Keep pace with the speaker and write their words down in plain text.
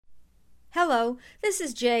Hello, this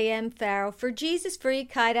is J.M. Farrow for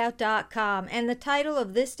JesusFreakHideout.com, and the title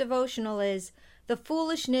of this devotional is The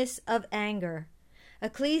Foolishness of Anger.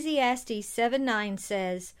 Ecclesiastes 7:9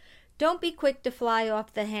 says, "Don't be quick to fly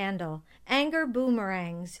off the handle. Anger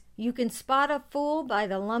boomerangs. You can spot a fool by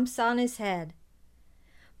the lumps on his head."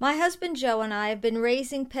 My husband Joe and I have been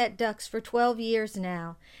raising pet ducks for 12 years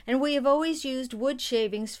now, and we have always used wood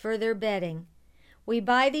shavings for their bedding. We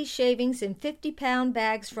buy these shavings in 50-pound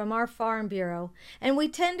bags from our farm bureau, and we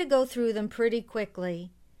tend to go through them pretty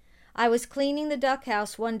quickly. I was cleaning the duck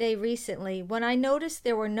house one day recently when I noticed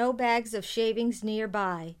there were no bags of shavings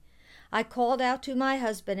nearby. I called out to my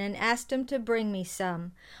husband and asked him to bring me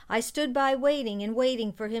some. I stood by waiting and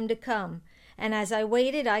waiting for him to come, and as I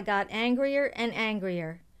waited I got angrier and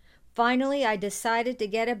angrier. Finally I decided to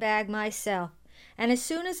get a bag myself, and as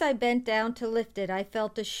soon as I bent down to lift it, I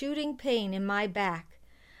felt a shooting pain in my back.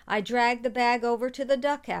 I dragged the bag over to the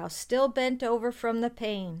duck house, still bent over from the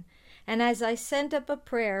pain, and as I sent up a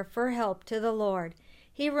prayer for help to the Lord,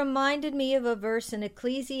 He reminded me of a verse in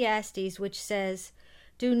Ecclesiastes which says,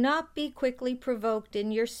 "Do not be quickly provoked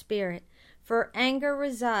in your spirit, for anger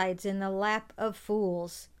resides in the lap of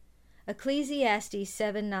fools." Ecclesiastes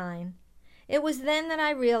 7:9. It was then that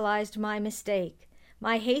I realized my mistake.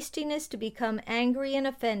 My hastiness to become angry and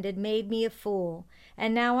offended made me a fool,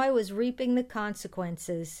 and now I was reaping the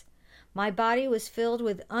consequences. My body was filled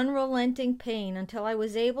with unrelenting pain until I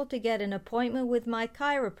was able to get an appointment with my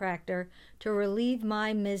chiropractor to relieve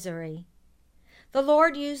my misery. The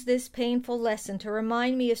Lord used this painful lesson to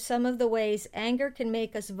remind me of some of the ways anger can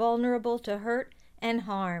make us vulnerable to hurt and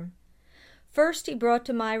harm. First, He brought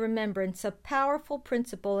to my remembrance a powerful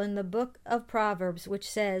principle in the book of Proverbs which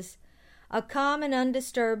says, "A calm and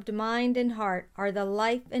undisturbed mind and heart are the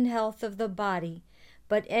life and health of the body,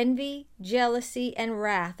 but envy, jealousy, and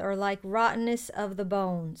wrath are like rottenness of the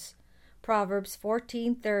bones." Proverbs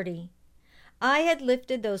 14:30. I had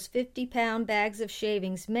lifted those 50-pound bags of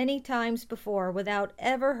shavings many times before without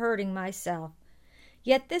ever hurting myself.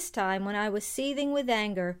 Yet this time, when I was seething with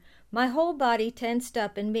anger, my whole body tensed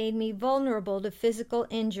up and made me vulnerable to physical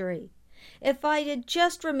injury. If I had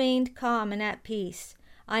just remained calm and at peace,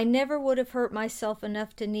 I never would have hurt myself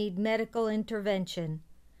enough to need medical intervention.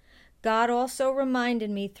 God also reminded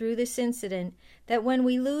me through this incident that when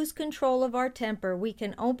we lose control of our temper, we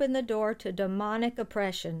can open the door to demonic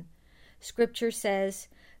oppression. Scripture says,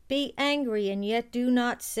 "Be angry and yet do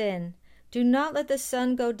not sin. Do not let the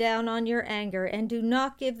sun go down on your anger, and do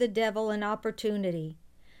not give the devil an opportunity."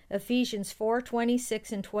 Ephesians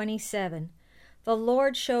 4:26 and 27. The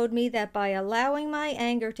Lord showed me that by allowing my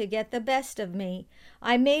anger to get the best of me,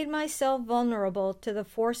 I made myself vulnerable to the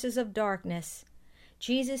forces of darkness.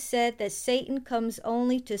 Jesus said that Satan comes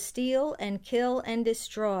only to steal and kill and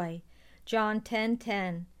destroy. John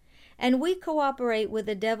 10:10. And we cooperate with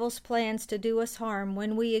the devil's plans to do us harm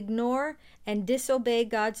when we ignore and disobey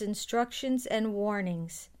God's instructions and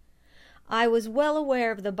warnings. I was well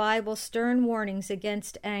aware of the Bible's stern warnings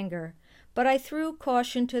against anger, but I threw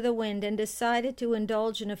caution to the wind and decided to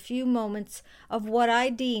indulge in a few moments of what I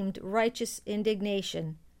deemed righteous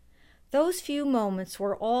indignation. Those few moments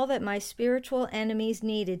were all that my spiritual enemies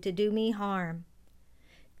needed to do me harm.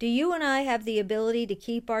 Do you and I have the ability to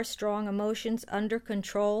keep our strong emotions under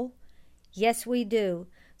control? Yes, we do,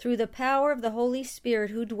 through the power of the Holy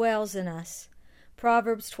Spirit who dwells in us.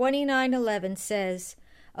 Proverbs 29:11 says,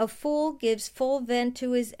 "A fool gives full vent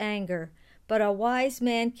to his anger, but a wise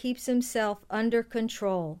man keeps himself under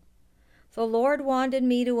control." The Lord wanted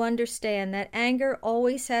me to understand that anger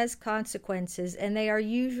always has consequences, and they are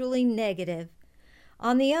usually negative.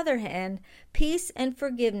 On the other hand, peace and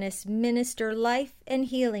forgiveness minister life and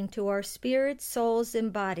healing to our spirits, souls,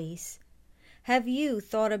 and bodies. Have you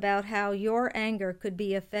thought about how your anger could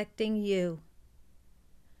be affecting you?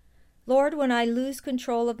 Lord, when I lose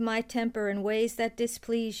control of my temper in ways that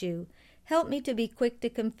displease you, help me to be quick to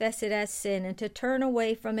confess it as sin and to turn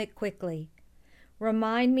away from it quickly.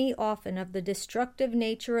 Remind me often of the destructive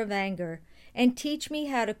nature of anger, and teach me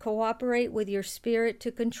how to cooperate with your Spirit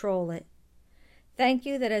to control it. Thank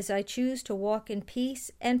you that as I choose to walk in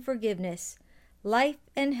peace and forgiveness, life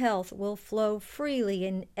and health will flow freely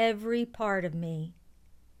in every part of me.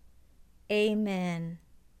 Amen.